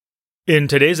In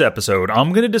today's episode, I'm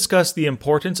going to discuss the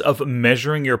importance of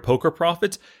measuring your poker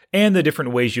profits and the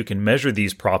different ways you can measure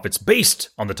these profits based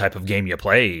on the type of game you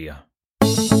play.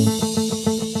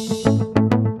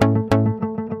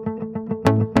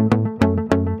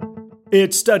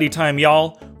 It's study time,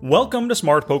 y'all. Welcome to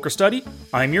Smart Poker Study.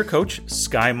 I'm your coach,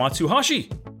 Sky Matsuhashi.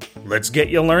 Let's get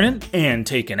you learning and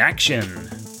taking action.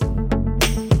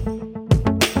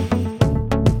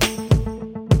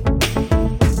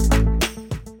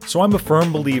 So I'm a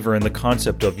firm believer in the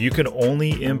concept of you can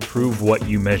only improve what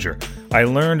you measure. I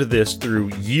learned this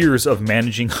through years of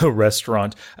managing a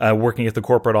restaurant, working at the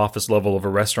corporate office level of a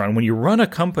restaurant. When you run a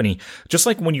company, just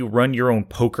like when you run your own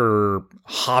poker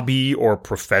hobby or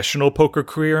professional poker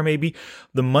career maybe,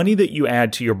 the money that you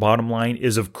add to your bottom line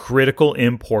is of critical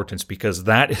importance because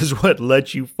that is what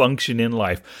lets you function in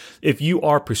life. If you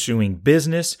are pursuing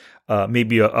business,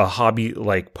 maybe a hobby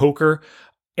like poker,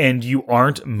 and you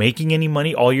aren't making any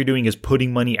money, all you're doing is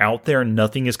putting money out there and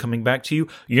nothing is coming back to you,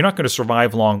 you're not going to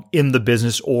survive long in the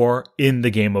business or in the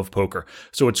game of poker.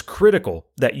 So it's critical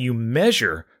that you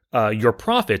measure your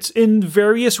profits in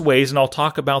various ways, and I'll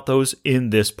talk about those in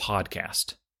this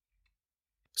podcast.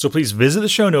 So please visit the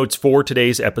show notes for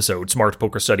today's episode,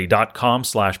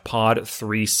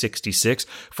 smartpokerstudy.com/pod366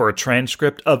 for a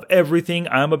transcript of everything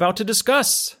I'm about to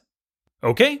discuss.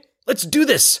 Okay, let's do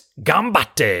this.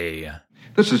 Gambate!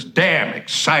 This is damn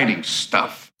exciting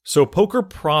stuff. So poker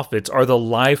profits are the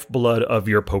lifeblood of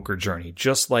your poker journey,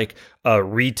 just like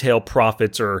retail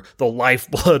profits are the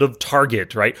lifeblood of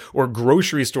Target, right? Or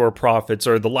grocery store profits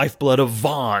are the lifeblood of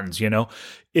Vons, you know?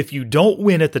 If you don't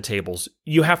win at the tables,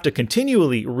 you have to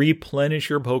continually replenish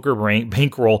your poker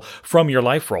bankroll from your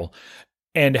life roll.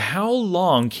 And how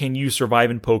long can you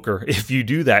survive in poker if you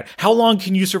do that? How long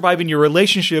can you survive in your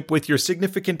relationship with your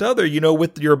significant other,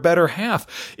 with your better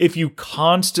half, if you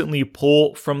constantly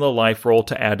pull from the life roll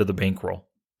to add to the bankroll?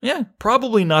 Yeah,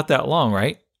 probably not that long,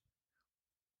 right?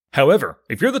 However,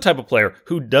 if you're the type of player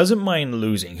who doesn't mind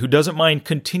losing, who doesn't mind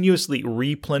continuously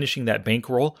replenishing that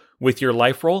bankroll with your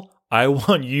life roll, I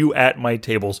want you at my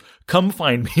tables. Come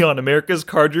find me on America's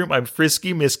Card Room. I'm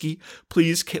Frisky Misky.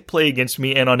 Please play against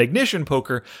me. And on Ignition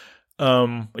Poker,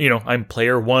 I'm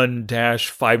player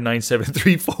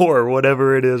 1-59734 or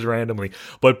whatever it is randomly.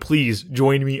 But please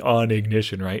join me on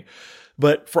Ignition, right?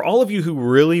 But for all of you who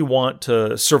really want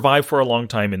to survive for a long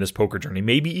time in this poker journey,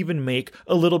 maybe even make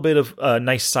a little bit of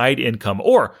nice side income,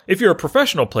 or if you're a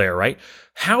professional player, right?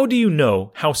 How do you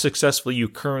know how successful you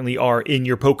currently are in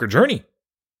your poker journey?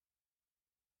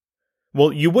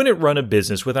 Well, you wouldn't run a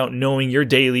business without knowing your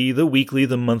daily, the weekly,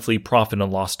 the monthly profit and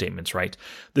loss statements, right?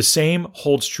 The same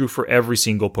holds true for every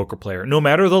single poker player, no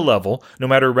matter the level, no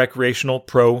matter recreational,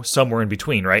 pro, somewhere in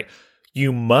between, right?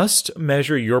 You must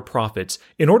measure your profits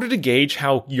in order to gauge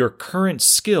how your current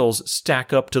skills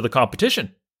stack up to the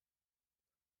competition.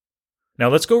 Now,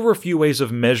 let's go over a few ways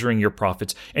of measuring your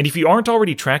profits, and if you aren't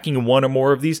already tracking one or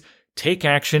more of these, take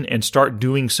action and start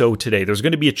doing so today. There's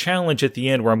going to be a challenge at the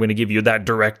end where I'm going to give you that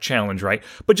direct challenge, right?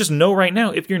 But just know right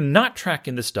now, if you're not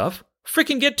tracking this stuff,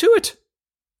 freaking get to it.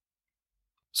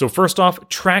 So first off,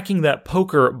 tracking that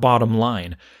poker bottom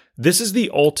line. This is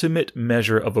the ultimate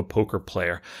measure of a poker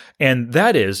player. And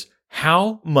that is,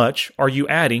 how much are you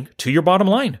adding to your bottom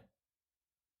line?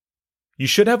 You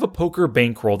should have a poker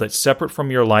bankroll that's separate from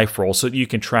your life roll so that you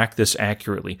can track this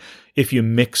accurately. If you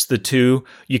mix the two,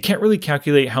 you can't really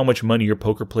calculate how much money your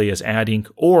poker play is adding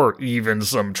or even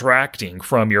subtracting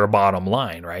from your bottom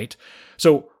line, right?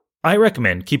 So I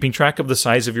recommend keeping track of the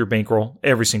size of your bankroll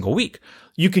every single week.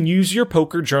 You can use your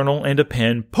poker journal and a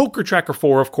pen, Poker Tracker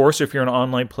 4, of course, if you're an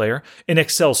online player, an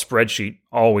Excel spreadsheet,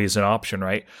 always an option,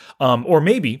 right? Or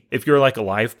maybe, if you're like a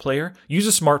live player, use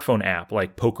a smartphone app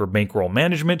like Poker Bankroll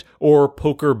Management or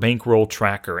Poker Bankroll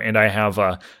Tracker. And I have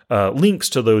links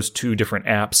to those two different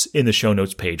apps in the show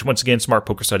notes page. Once again,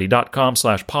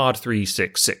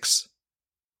 smartpokerstudy.com/pod366.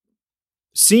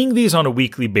 Seeing these on a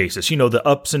weekly basis, the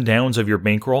ups and downs of your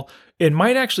bankroll, it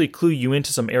might actually clue you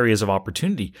into some areas of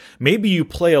opportunity. Maybe you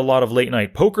play a lot of late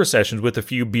night poker sessions with a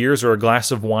few beers or a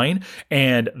glass of wine,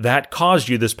 and that caused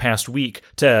you this past week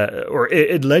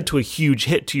it led to a huge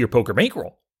hit to your poker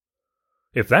bankroll.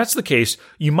 If that's the case,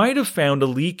 you might have found a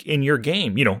leak in your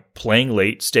game, playing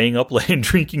late, staying up late, and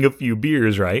drinking a few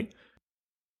beers, right?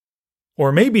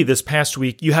 Or maybe this past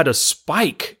week you had a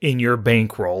spike in your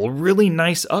bankroll, a really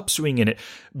nice upswing in it,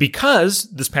 because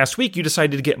this past week you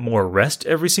decided to get more rest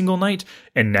every single night,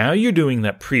 and now you're doing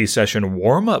that pre-session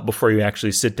warm-up before you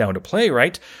actually sit down to play,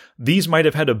 right? These might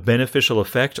have had a beneficial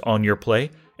effect on your play,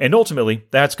 and ultimately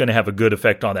that's going to have a good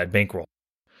effect on that bankroll.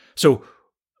 So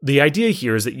The idea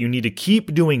here is that you need to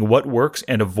keep doing what works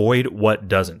and avoid what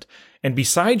doesn't. And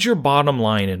besides your bottom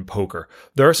line in poker,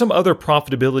 there are some other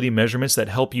profitability measurements that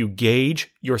help you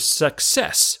gauge your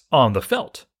success on the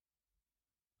felt.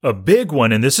 A big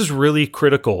one, and this is really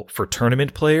critical for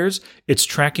tournament players, it's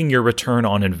tracking your return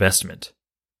on investment.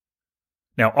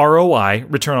 Now, ROI,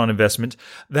 return on investment,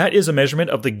 that is a measurement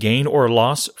of the gain or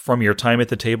loss from your time at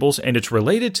the tables, and it's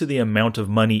related to the amount of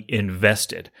money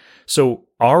invested. So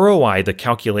ROI, the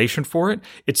calculation for it,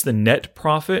 it's the net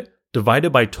profit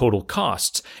divided by total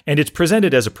costs, and it's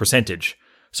presented as a percentage.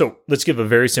 So let's give a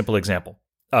very simple example.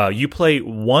 You play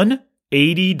one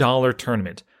 $80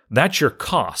 tournament. That's your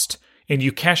cost, and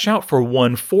you cash out for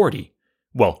 $140.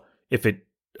 Well,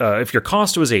 if your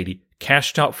cost was $80,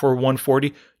 cashed out for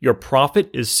 $140, your profit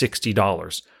is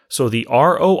 $60. So the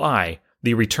ROI,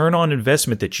 the return on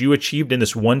investment that you achieved in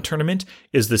this one tournament,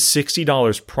 is the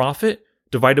 $60 profit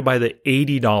divided by the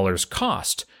 $80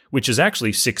 cost, which is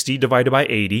actually 60 divided by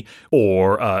 80,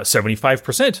 or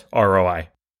 75% ROI.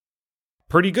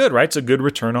 Pretty good, right? It's a good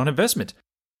return on investment.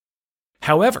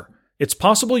 However, it's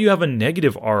possible you have a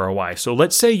negative ROI. So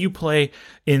let's say you play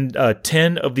in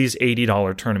 10 of these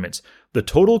 $80 tournaments. The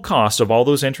total cost of all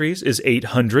those entries is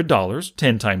 $800,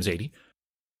 10 times 80.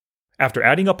 After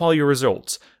adding up all your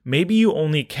results, maybe you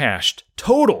only cashed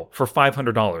total for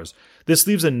 $500. This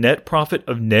leaves a net profit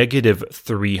of negative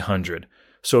 $300.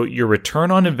 So your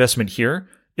return on investment here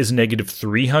is negative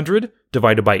 $300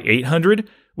 divided by $800,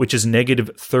 which is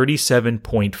negative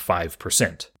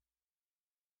 37.5%.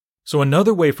 So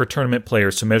another way for tournament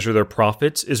players to measure their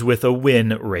profits is with a win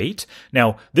rate.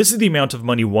 Now, this is the amount of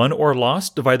money won or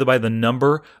lost divided by the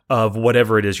number of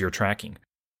whatever it is you're tracking.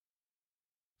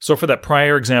 So for that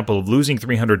prior example of losing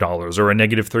 $300 or a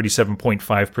negative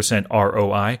 37.5%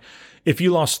 ROI, if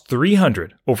you lost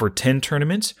 $300 over 10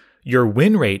 tournaments, your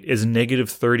win rate is negative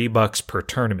 $30 per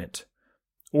tournament.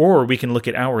 Or we can look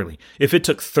at hourly. If it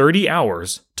took 30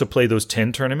 hours to play those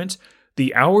 10 tournaments,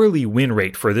 the hourly win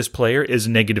rate for this player is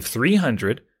negative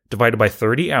 $300 divided by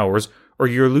 30 hours, or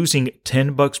you're losing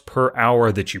 $10 per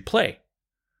hour that you play.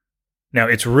 Now,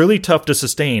 it's really tough to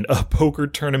sustain a poker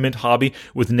tournament hobby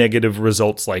with negative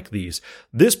results like these.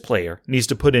 This player needs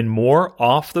to put in more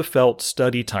off-the-felt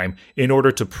study time in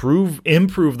order to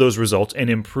improve those results and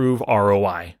improve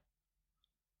ROI.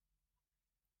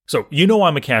 So, you know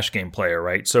I'm a cash game player,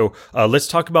 right? So, let's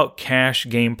talk about cash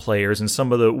game players and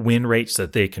some of the win rates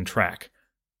that they can track.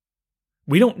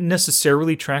 We don't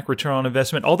necessarily track return on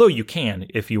investment, although you can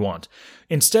if you want.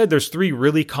 Instead, there's 3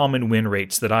 really common win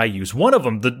rates that I use. One of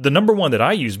them, the number one that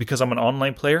I use because I'm an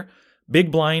online player,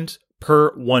 big blind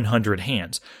per 100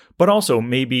 hands. But also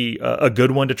maybe a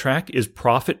good one to track is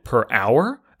profit per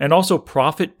hour and also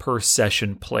profit per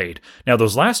session played. Now,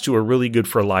 those last 2 are really good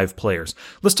for live players.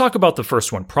 Let's talk about the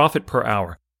first one, profit per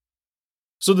hour.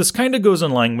 So this kind of goes in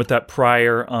line with that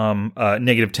prior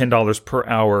negative $10 per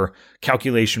hour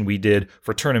calculation we did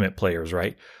for tournament players,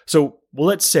 right? So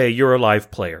let's say you're a live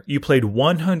player. You played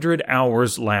 100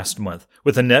 hours last month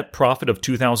with a net profit of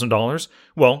 $2,000.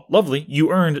 Well, lovely.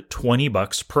 You earned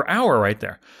 $20 per hour right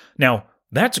there. Now,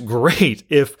 that's great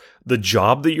if the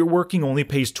job that you're working only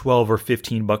pays $12 or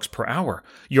 $15 per hour.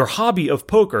 Your hobby of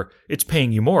poker, it's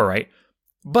paying you more, right?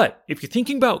 But if you're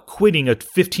thinking about quitting a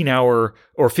 15-hour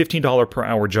or $15 per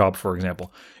hour job, for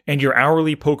example, and your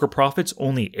hourly poker profit's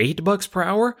only $8 per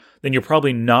hour, then you're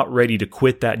probably not ready to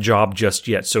quit that job just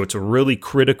yet. So it's a really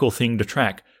critical thing to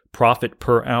track, profit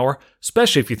per hour,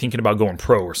 especially if you're thinking about going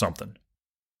pro or something.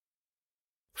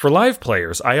 For live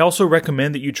players, I also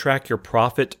recommend that you track your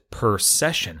profit per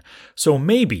session. So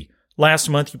maybe last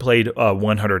month you played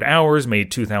 100 hours,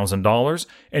 made $2,000,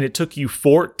 and it took you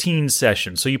 14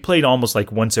 sessions. So you played almost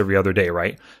like once every other day,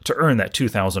 right? To earn that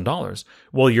 $2,000.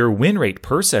 Well, your win rate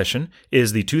per session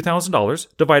is the $2,000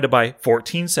 divided by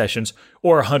 14 sessions,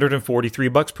 or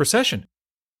 $143 per session.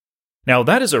 Now,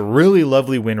 that is a really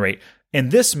lovely win rate,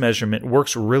 and this measurement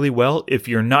works really well if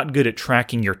you're not good at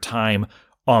tracking your time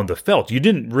on the felt. You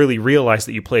didn't really realize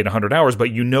that you played 100 hours, but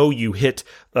you know you hit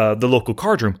the local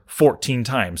card room 14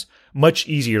 times. Much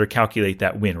easier to calculate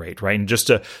that win rate, right? And just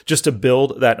to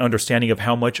build that understanding of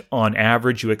how much on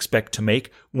average you expect to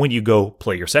make when you go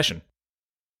play your session.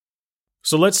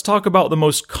 So let's talk about the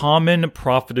most common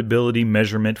profitability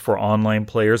measurement for online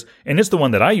players, and it's the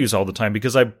one that I use all the time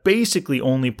because I basically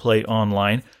only play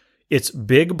online. It's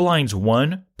big blinds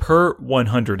won per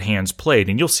 100 hands played.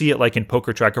 And you'll see it like in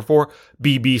Poker Tracker 4,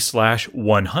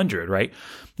 BB/100, right?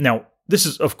 Now, this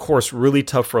is, of course, really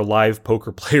tough for live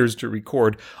poker players to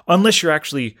record unless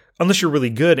you're really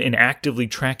good in actively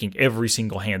tracking every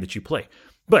single hand that you play.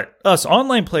 But us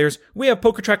online players, we have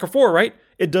Poker Tracker 4, right?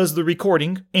 it does the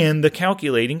recording and the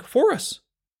calculating for us.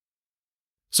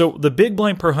 So the big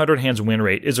blind per 100 hands win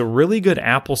rate is a really good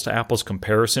apples to apples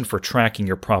comparison for tracking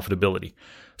your profitability.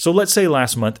 So let's say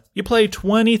last month you played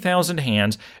 20,000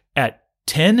 hands at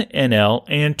 10 NL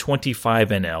and 25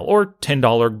 NL, or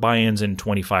 $10 buy-ins and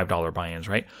 $25 buy-ins,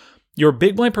 right? Your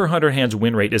big blind per 100 hands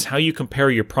win rate is how you compare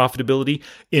your profitability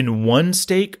in one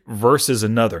stake versus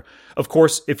another. Of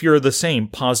course, if you're the same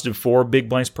 +4 big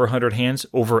blinds per 100 hands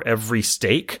over every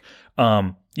stake,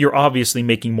 you're obviously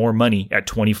making more money at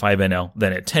 25 NL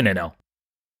than at 10 NL.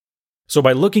 So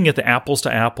by looking at the apples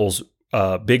to apples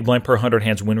big blind per 100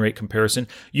 hands win rate comparison,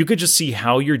 you could just see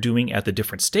how you're doing at the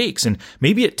different stakes. And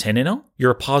maybe at 10 NL,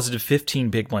 you're a +15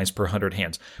 big blinds per 100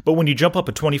 hands. But when you jump up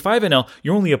at 25 NL,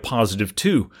 you're only a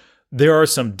 +2. There are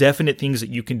some definite things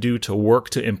that you can do to work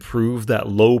to improve that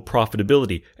low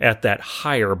profitability at that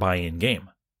higher buy-in game.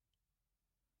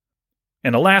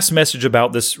 And a last message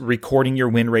about this recording your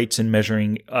win rates and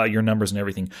measuring your numbers and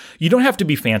everything. You don't have to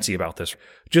be fancy about this.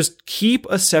 Just keep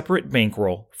a separate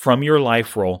bankroll from your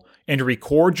life roll and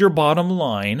record your bottom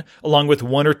line along with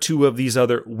one or two of these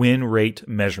other win rate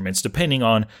measurements, depending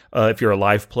on if you're a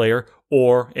live player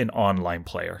or an online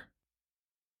player.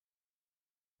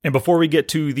 And before we get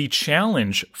to the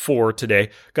challenge for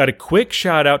today, got a quick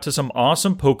shout out to some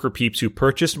awesome poker peeps who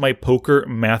purchased my Poker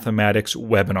Mathematics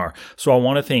webinar. So I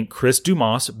want to thank Chris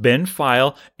Dumas, Ben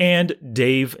File, and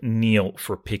Dave Neal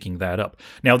for picking that up.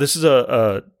 Now, this is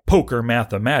a Poker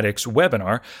Mathematics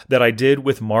webinar that I did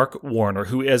with Mark Warner,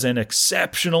 who is an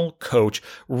exceptional coach,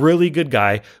 really good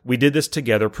guy. We did this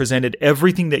together, presented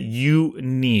everything that you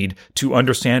need to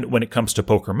understand when it comes to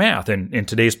poker math. And in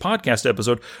today's podcast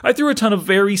episode, I threw a ton of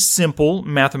very simple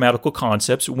mathematical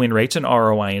concepts, win rates and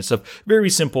ROI and stuff, very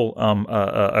simple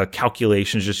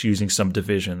calculations, just using some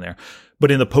division there. But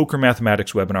in the Poker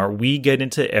Mathematics webinar, we get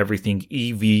into everything,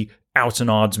 EV, outs and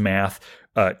odds math,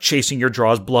 chasing your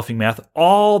draws, bluffing math,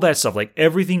 all that stuff, like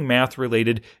everything math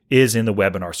related is in the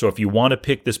webinar. So if you want to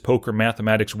pick this Poker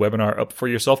Mathematics webinar up for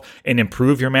yourself and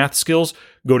improve your math skills,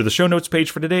 go to the show notes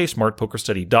page for today,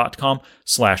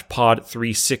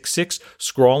 smartpokerstudy.com/pod366,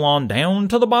 scroll on down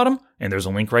to the bottom, and there's a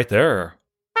link right there.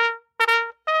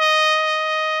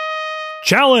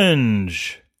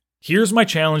 Challenge! Here's my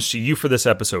challenge to you for this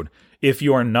episode. If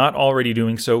you are not already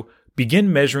doing so,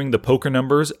 begin measuring the poker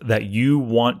numbers that you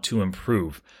want to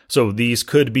improve. So these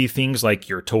could be things like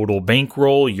your total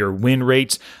bankroll, your win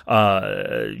rates,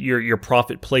 your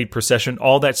profit played per session,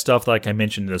 all that stuff like I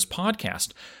mentioned in this podcast.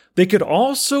 They could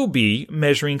also be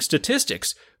measuring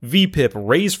statistics, VPIP,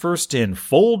 raise first in,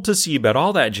 fold to c-bet,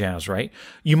 all that jazz, right?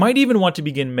 You might even want to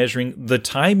begin measuring the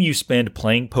time you spend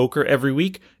playing poker every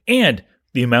week and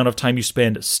the amount of time you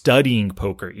spend studying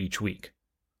poker each week.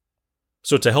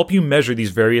 So to help you measure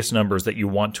these various numbers that you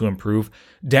want to improve,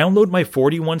 download my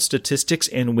 41 statistics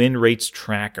and win rates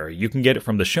tracker. You can get it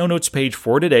from the show notes page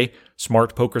for today,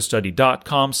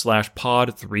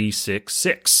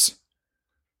 smartpokerstudy.com/pod366.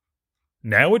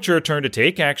 Now it's your turn to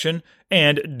take action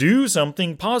and do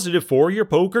something positive for your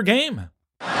poker game.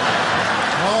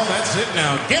 Oh, that's it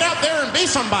now. Get out there and be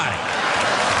somebody.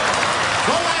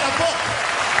 Go write a book.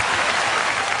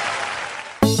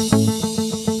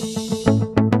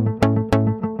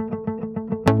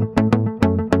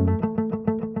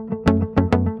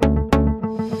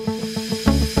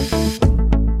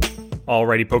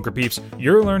 Alrighty, poker peeps,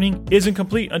 your learning isn't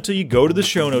complete until you go to the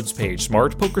show notes page,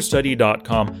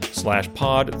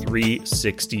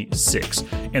 smartpokerstudy.com/pod366.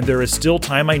 And there is still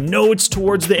time. I know it's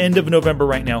towards the end of November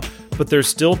right now, but there's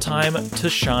still time to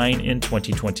shine in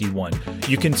 2021.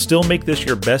 You can still make this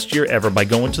your best year ever by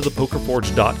going to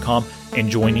thepokerforge.com and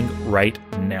joining right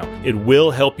now. It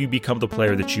will help you become the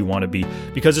player that you want to be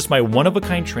because it's my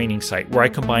one-of-a-kind training site where I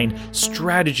combine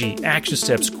strategy, action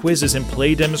steps, quizzes, and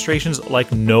play demonstrations like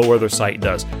no other site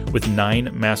does, with 9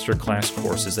 masterclass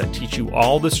courses that teach you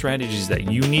all the strategies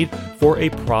that you need for a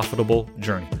profitable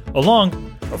journey.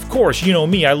 Along, of course, you know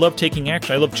me, I love taking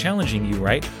action. I love challenging you,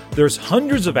 right? There's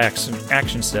hundreds of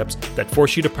action steps that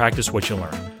force you to practice what you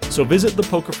learn. So visit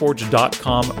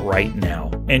thepokerforge.com right now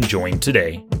and join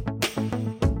today.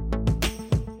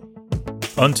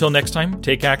 Until next time,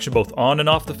 take action both on and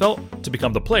off the felt to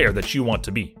become the player that you want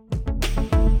to be.